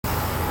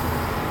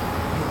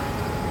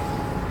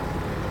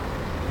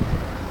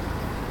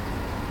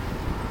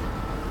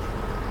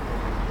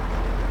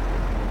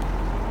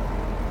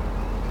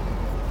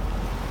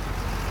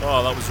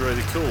Oh, that was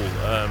really cool.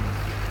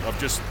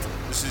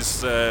 This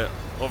is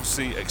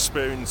obviously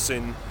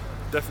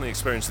definitely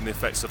experiencing the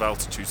effects of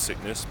altitude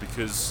sickness,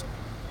 because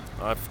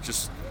I've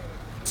just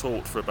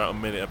talked for about a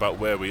minute about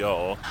where we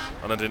are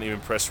and I didn't even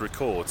press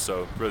record,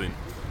 so brilliant.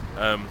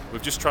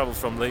 We've just travelled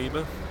from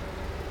Lima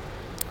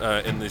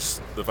in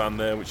the van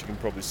there, which you can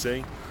probably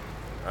see,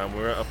 and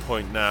we're at a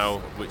point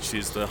now which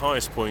is the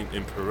highest point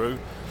in Peru,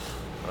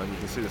 and you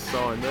can see the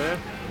sign there.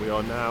 We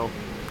are now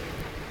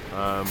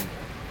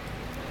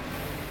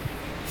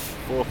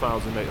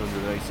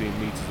 4,818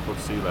 metres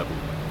above sea level,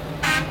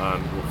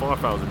 and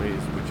 5,000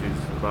 metres, which is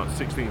about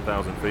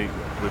 16,000 feet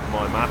with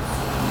my maths,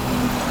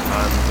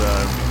 and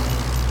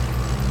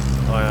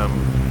I am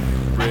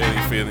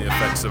really feeling the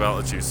effects of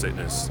altitude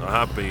sickness. I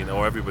have been,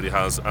 or everybody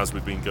has, as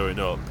we've been going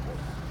up,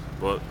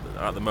 but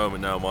at the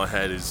moment now my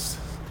head is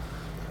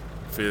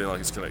feeling like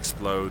it's going to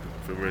explode.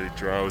 I feel really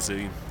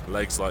drowsy,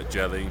 legs like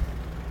jelly,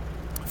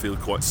 I feel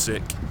quite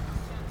sick.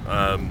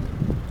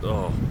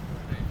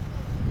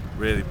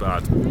 Really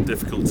bad,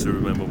 difficult to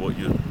remember what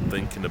you're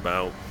thinking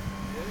about.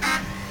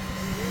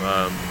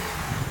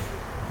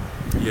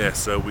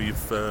 So we're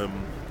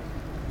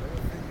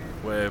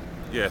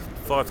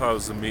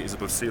 5,000 metres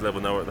above sea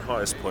level now. We're at the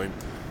highest point,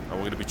 and we're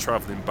going to be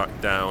travelling back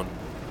down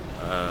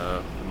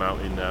the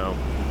mountain now.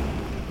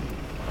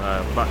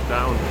 Back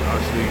down,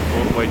 actually,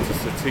 all the way to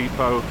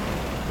Satipo,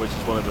 which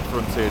is one of the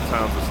frontier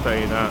towns we're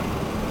staying at.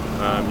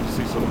 You can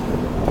see some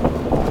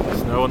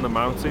snow on the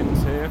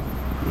mountains here.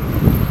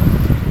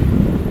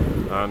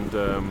 And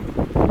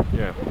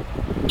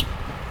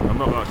I'm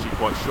not actually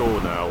quite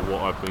sure now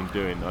what I've been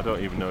doing. I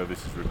don't even know if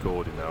this is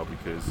recording now,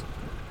 because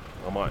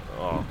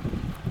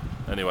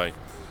anyway,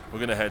 we're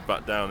going to head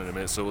back down in a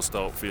minute, so we'll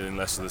start feeling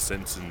less of the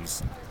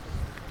symptoms.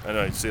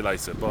 Anyway, see you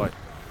later, bye.